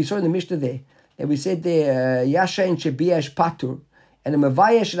 and we saw in the Mishnah there, and we said there, Yashen Shebiyash Patur, and the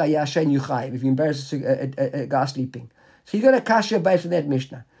Mavayesh La Yashen Yuchayev, if you embarrass a guy sleeping. So you got a kasha based on that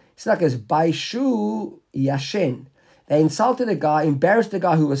Mishnah. It's like as Baishu Yashen. They insulted a guy, embarrassed the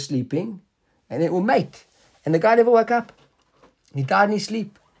guy who was sleeping, and it will mate. And the guy never woke up. He died in his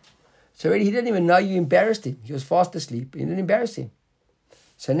sleep. So already he didn't even know you embarrassed him. He was fast asleep. You didn't embarrass him.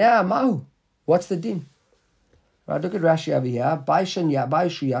 So now, Mahu, what's the din? Right, look at Rashi over here. Baishu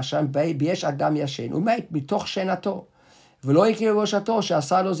Yashan, Biesh Adam Yashen. Umeit, mitoch shenato. V'lo yikir roshato,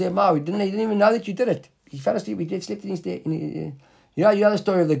 she'asa lo zeh Mahu. He didn't even know that you did it. He fell asleep. He did sleep in his day. You know the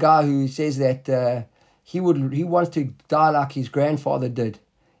story of the guy who says that he wants to die like his grandfather did,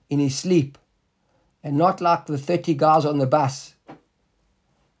 in his sleep, and not like the 30 guys on the bus.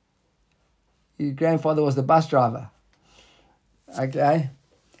 His grandfather was the bus driver. Okay.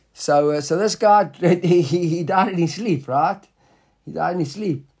 So this guy, he died in his sleep, right? He died in his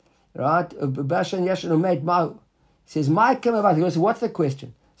sleep, right? Bashan Yashan made Mo. He says, "My Kamma." He goes, "What's the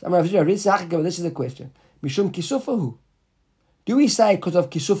question?" So I'm this is the question. Mishum kisufahu. Do we say because of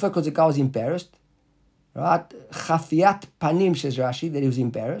kisufa, because the guy was embarrassed? Right? Chafiat panim, says Rashi, that he was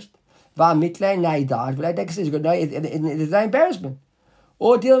embarrassed. Va mitle, now he died. V'leidek says, there's no embarrassment.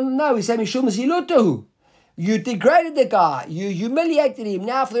 Or no, we say mishum zilutahu. You degraded the guy. You humiliated him.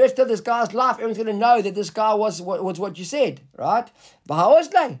 Now, for the rest of this guy's life, everyone's going to know that this guy was what you said, right?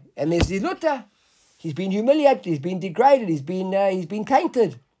 B'ha'oslei, and there's ziluta. He's been humiliated. He's been degraded. He's been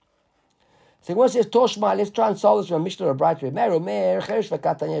tainted. So one says Toshma. Let's try and solve this from a Mishnah or a bright way. Mer cheresh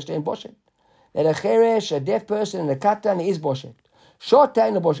v'katan yesh lein boshet. That a cheresh, a deaf person, and a katan is boshet. Short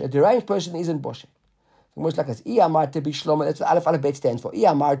time a boshet. A deranged person isn't boshet. Almost like this. Iyamarte bishloma. That's what Aleph Bet stands for.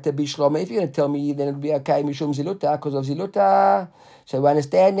 Iyamarte bishloma. If you're going to tell me, then it'll be okay. Mishum ziluta, because of ziluta. So we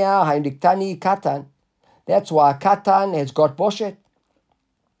understand now. Haindiktani katan. That's why katan has got boshet.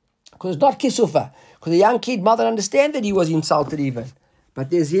 Because it's not kisufa. Because the young kid might not understand that he was insulted even.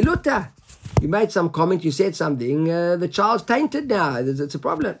 But there's ziluta. You made some comment. You said something. The child's tainted now. It's a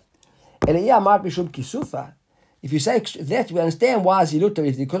problem. And iyamarte mishum kisufa. If you say that, we understand why ziluta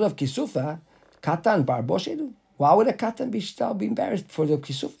is because of kisufa. Katan bar boshedu. Why would a katan be embarrassed for the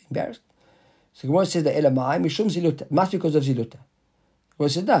kisuf? Embarrassed. So Gemara says the elamai mishum ziluta. Must be because of ziluta. Gemara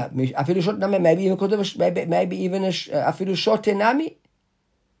says no. Afilu short nami. Maybe even because of maybe even afilu short nami.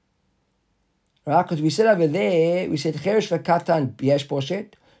 Right? Because we said over there, we said cheresh v'katan yesh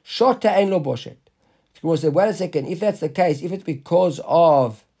boshet. Short ein lo boshet. So Gemara said, wait a second. If that's the case, if it's because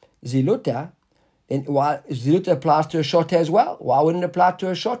of ziluta, then why ziluta applies to a shorter as well? Why wouldn't it apply to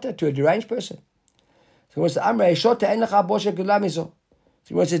a shorter, to a deranged person? So one says, Amrei, shorter en lecha boshet gulamizo.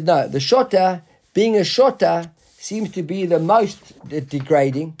 So one says, no, the shorter, being a shorter, seems to be the most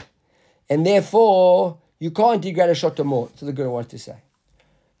degrading, and therefore you can't degrade a shorter more. So the Gemara wants to say.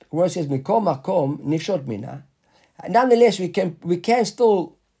 The Gemara says, Mikom makom nifshot mina. Nonetheless, we can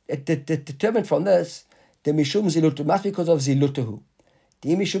still determine from this the mishum zilutu must be because of zilutahu.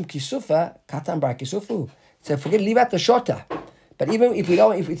 The mishum kisufa katan bar kisufu. So leave out the shorter. But even if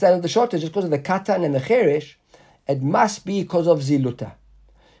it's not the shorter, just because of the katan and the cheresh, it must be because of ziluta.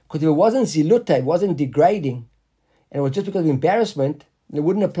 Because if it wasn't ziluta, it wasn't degrading, and it was just because of embarrassment, then it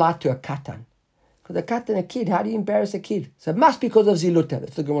wouldn't apply to a katan. Because a katan, a kid, how do you embarrass a kid? So it must be because of ziluta. That's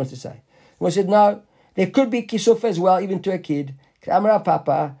what the Gemara wants to say. We said no, there could be kisufa as well, even to a kid. Amar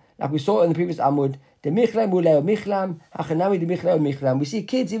Papa, like we saw in the previous Amud, the michlam ulei michlam, hachanami the michlam michlam. We see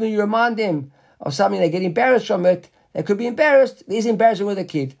kids, even you remind them of something, they get embarrassed from it. They could be embarrassed. There's embarrassment with a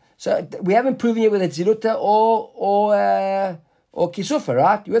kid. So we haven't proven yet whether it's ziluta or kisufa,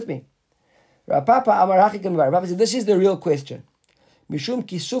 right? You with me? Papa Amar Hachikam. Papa said, this is the real question. Mishum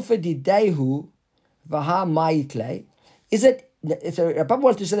kisufa didehu vaha maitle. Is it? Papa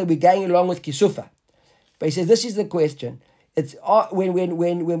wants to say that we're going along with kisufa, but he says this is the question. It's when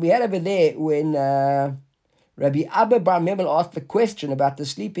we had over there when Rabbi Abba Bar Memel asked the question about the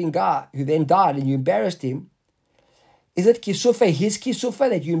sleeping guy who then died and you embarrassed him. Is it kisufa, his kisufa,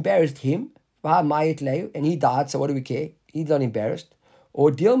 that you embarrassed him? And he died, so what do we care? He's not embarrassed. Or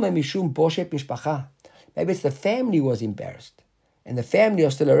dilma mishum boshet mishpacha. Maybe it's the family was embarrassed, and the family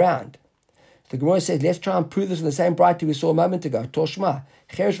are still around. The Gemara says, let's try and prove this in the same bright we saw a moment ago. Toshma,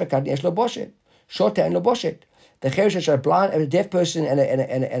 cheresh v'katan yesh lo boshet. Shorter and lo boshet. The cheresh are blind, a deaf person and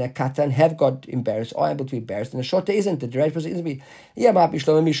a katan have got embarrassed, are able to be embarrassed, and the shorter isn't. The deranged person isn't. Yeah,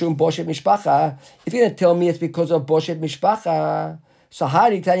 mishum boshet mishpacha. If you're going to tell me it's because of boshet mishpacha, so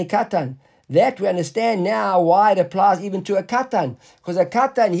hari tani katan. That we understand now why it applies even to a katan, because a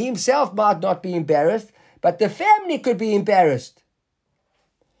katan he himself might not be embarrassed, but the family could be embarrassed.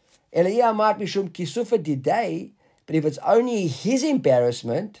 Eliyah might be shum kisufa diday, but if it's only his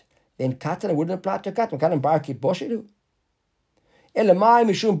embarrassment, then katan wouldn't apply to katan. Katan barakit boshedu. Elamai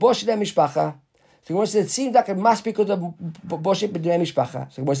mishum boshet mishpacha. So Gemara says it seems like it must be because of boshet b'nei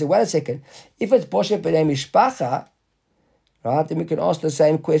mishpacha. So Gemara says, wait a second. If it's boshet b'nei mishpacha, right, then we can ask the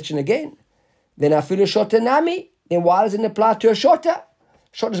same question again. Then afilu shorter nami. Then why doesn't it apply to a shorter?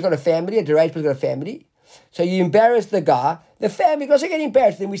 Shorter's got a family. A deranged person's got a family. So you embarrass the guy. The family goes to get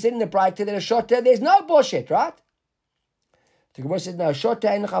embarrassed. Then we said in the brighter that a shorter, there's no boshet, right? The Gemara said, no, shorter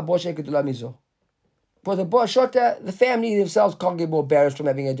ain't boshet kedula mizo. For the shorter, the family themselves can't get more embarrassed from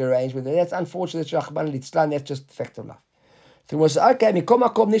having a deranged with it. That's unfortunate. That's just the fact of life. So we said, okay,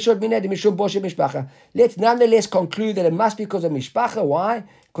 let's nonetheless conclude that it must be because of mishpacha. Why?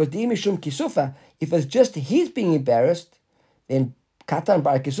 Because the mishum kisufa. If it's just he's being embarrassed, then Katan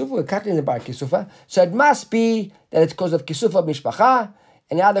bar kisufa, Katan is a bar kisufa. So it must be that it's because of kisufa mishpacha.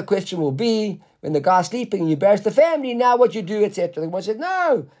 And now the question will be, when the guy's sleeping and you embarrass the family, now what you do, etc. The one said,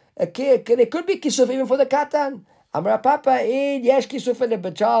 no, there could be kisufa even for the Katan. Amra Papa, yesh kisufa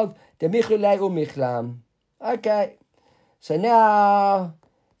the child, the michlulei umichlam. Okay. So now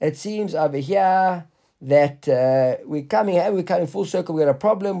it seems over here that we're coming full circle. We got a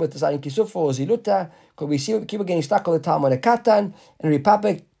problem with deciding kisufa or ziluta, because we see people getting stuck all the time on a Katan, and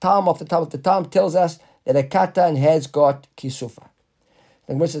Republic time after time after time tells us that a Katan has got kisufa.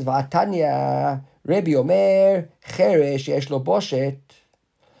 The Gemara says, "Va'atanya Rebbe Omer Cheresh yesh lo boshet,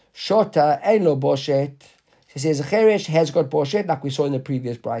 Shota ein lo boshet." She says Cheresh has got boshet, like we saw in the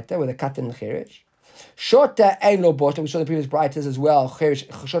previous brayta with a Katan and Cheresh. Shota ein lo boshet, we saw in the previous braytas as well. Cheresh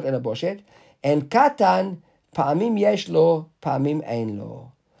Shota ein lo boshet, and Katan pa'amim yesh lo, pa'amim ein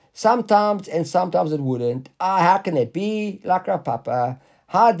lo. Sometimes and sometimes it wouldn't. How can it be? Like Rav Papa,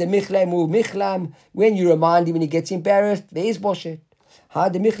 had the michlam when you remind him when he gets embarrassed, there is boshet.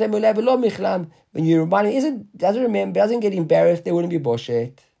 Had the michlam lo michlam when you remind him doesn't remember, doesn't get embarrassed, there wouldn't be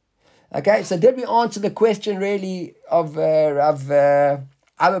boshet. Okay, so did we answer the question really of Abba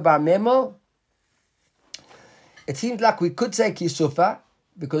Bar Memel? It seems like we could say kisufa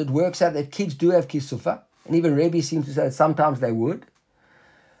because it works out that kids do have kisufa, and even Rebbe seems to say that sometimes they would.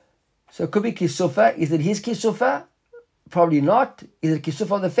 So it could be kisufa. Is it his kisufa? Probably not. Is it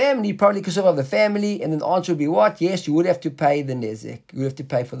kisufa of the family? Probably kisufa of the family. And then the answer would be what? Yes, you would have to pay the nezek. You would have to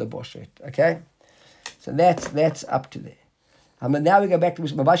pay for the boshet. Okay? So that's up to there. Now we go back to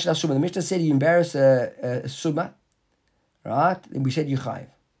Mabashir Summa. The Mishnah said you embarrass a Summa, right? And we said you chayiv.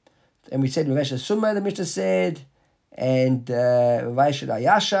 And we said Mabashir Summa, the Mishnah said, and Mabashir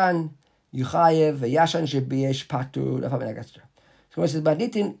Yashan, you chayiv, Yashan shebiyesh patur. So it says, but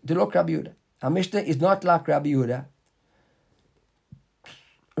nitin to look Rabbi Yehuda. Our Mishnah is not like Rabbi Yehuda.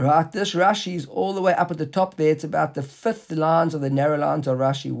 Right, this Rashi is all the way up at the top there. It's about the fifth lines of the narrow lines of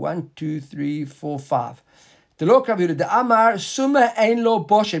Rashi. 1, 2, 3, 4, 5. The Lord Rabbi Yehuda, the Amar, Summa ein lo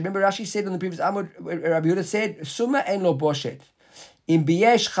boshet. Remember Rashi said on the previous Amar, Rabbi Yehuda said, Summa ein lo boshet. In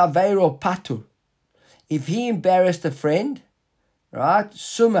biyesh chaveiro patur. If he embarrassed a friend, right,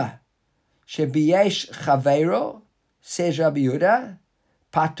 Summa, shebiyesh chaveiro, says Rabbi Yehuda,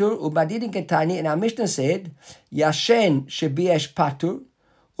 patur, ubadidin ketani, and our Mishnah said, Yashen shebiyesh patur,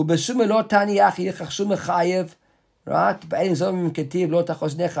 ubesumma lo tani yachi yechach summa chayev, right? Ba'edim zomim ketiv lo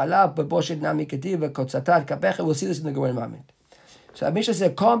tachos nechalav, beboshet nami ketiv, v'kotzatat kapecha. We'll see this in the Gemara in a moment. So our Mishnah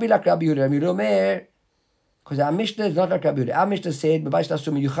said, can't be like Rabbi Yehuda. Rabbi Yehuda Omer, because our Mishnah is not like Rabbi Yehuda. Our Mishnah said, b'bayis la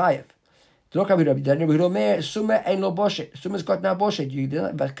summa yuchayev. It's not Rabbi Yehuda. Rabbi Yehuda Omer, summa ein lo boshet. Summa's got no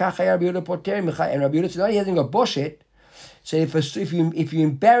boshet. But kachai Rabbi Yehuda poter michayev. And Rabbi Yehuda said, no, he hasn't got boshet. So if you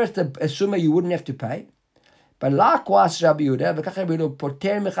embarrassed a summa, you wouldn't have to pay. But likewise, Rabbi Yehuda,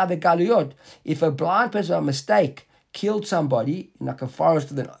 if a blind person by mistake killed somebody in like a forest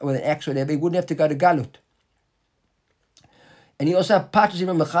with an axe or whatever, he wouldn't have to go to galut. And he also patches him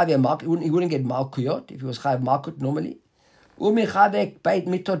he wouldn't get malkuyot if he was chayav malkut normally. And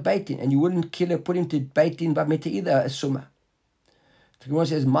you wouldn't kill or put him to beitin but mita either a summa. The Gemara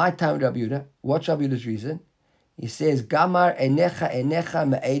says, my time, Rabbi Yehuda. What's Rabbi Yehuda's reason? He says, Gamar enecha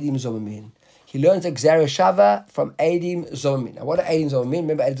me'edim zomamin. He learns a Shava from Eidim Zomin. Now, what are Eidim Zomin?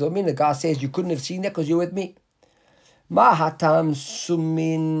 Remember Eidim Zomin? The guy says, you couldn't have seen that because you're with me. Ma hatam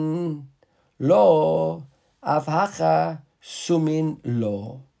sumin lo, avhacha sumin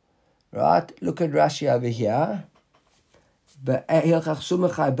lo. Right? Look at Rashi over here. Be'ehilchach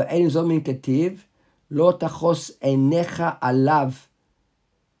sumachai be'eidim zomin ketiv, lo tachos enecha alav.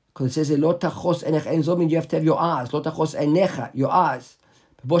 Because it says, lo tachos enecha eidim zomin, you have to have your eyes. Lo tachos enecha, your eyes.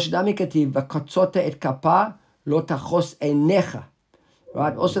 Right?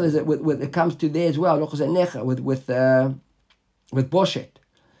 Also, there's it comes to there as well. With boshet.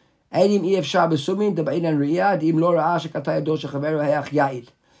 So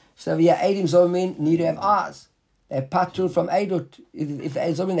yeah, Eidim Zomin need to have eyes. They're patur from Eidut. If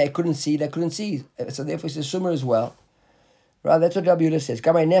Zomin they couldn't see. So therefore it's a summer as well. Right? That's what Rabbi Yehuda says.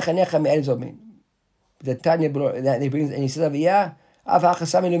 The Tanya that he brings, and he says over here. And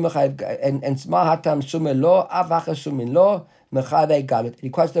Smahatam Sumin Lo, Avacha Sumin Lo, Mechave Galut.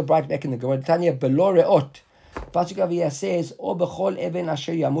 He quotes the bright back in the Gemara. Tanya Belo Reot. Pasuk over here says, O Bechol Even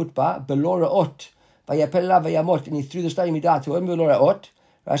Asher Yamut Ba, Belo Reot. Vayapel La Vayamot. And he threw the stone, he died. So when Belo Reot,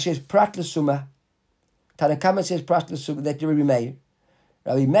 Rashi says Prat L'Suma. Tanakama says Prat L'Suma, that Rabbi Meir.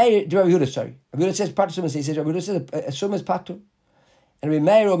 Rabbi Yehuda, sorry. Rabbi Yehuda says Prat L'Suma. He says, Rabbi Yehuda says a Suma is Patu. And Rabbi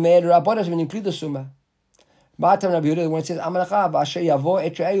Meir or Meir, Rabbodas will include the Suma. Matam Rabbi Yehuda, when it says Amalacha v'asher yavo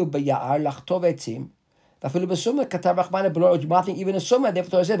etreu b'ya'ar lachtov etzim Vafilu b'sumah katav rachmana b'lor. You might think even a sumah.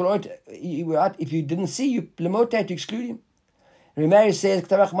 Therefore, I said, if you didn't see, you lemotai to exclude him. Rabbi Meir says,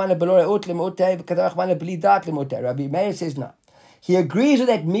 katav rachmana b'lor eut lemotai, katav rachmana b'li dat lemotai. Rabbi Meir says no. He agrees with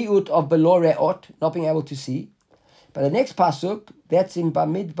that miut of b'lor eut, not being able to see. But the next pasuk, that's in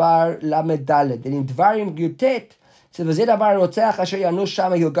Bamidbar Lamed Daled. And in Dvarim Yutet, so v'zeh davar rotzach asher yanush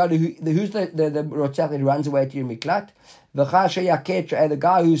shama, he'll go to who's the rotzach that runs away to your miklat. V'cha asher yaket, the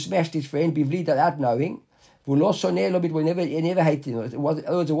guy who smashed his friend, bivli without knowing. V'lo soneh lo bit, he never hated him. It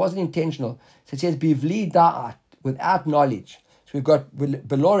wasn't intentional. So it says bivli da'at, without knowledge. So we've got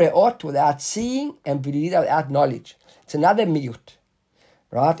belore ot, without seeing, and bivli without knowledge. It's another miut.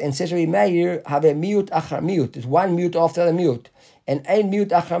 Right? And says Rabbi Meir, have a miut achar miut. There's one miut after the miut. And ein miut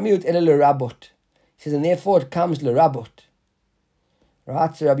achar miut, ele l'rabot. He says, and therefore it comes l'rabot.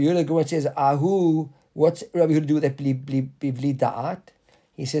 Right? So Rabbi Yehuda says, ahu, what's Rabbi Yehuda do with that bivli da'at?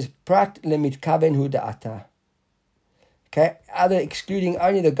 He says, prat lemitkaven hu da'ata. Okay? Other excluding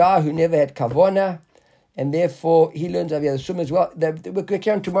only the guy who never had kavona, and therefore he learns Aviyah Sum as well. We're carrying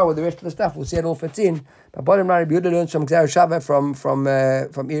on tomorrow with the rest of the stuff. We'll see it all fits in. But bottom line, Rabbi Yehuda learns from Gzar Shava from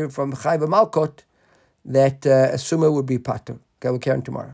Chayva Malkot that a summa would be patur. Okay, we'll carry on tomorrow.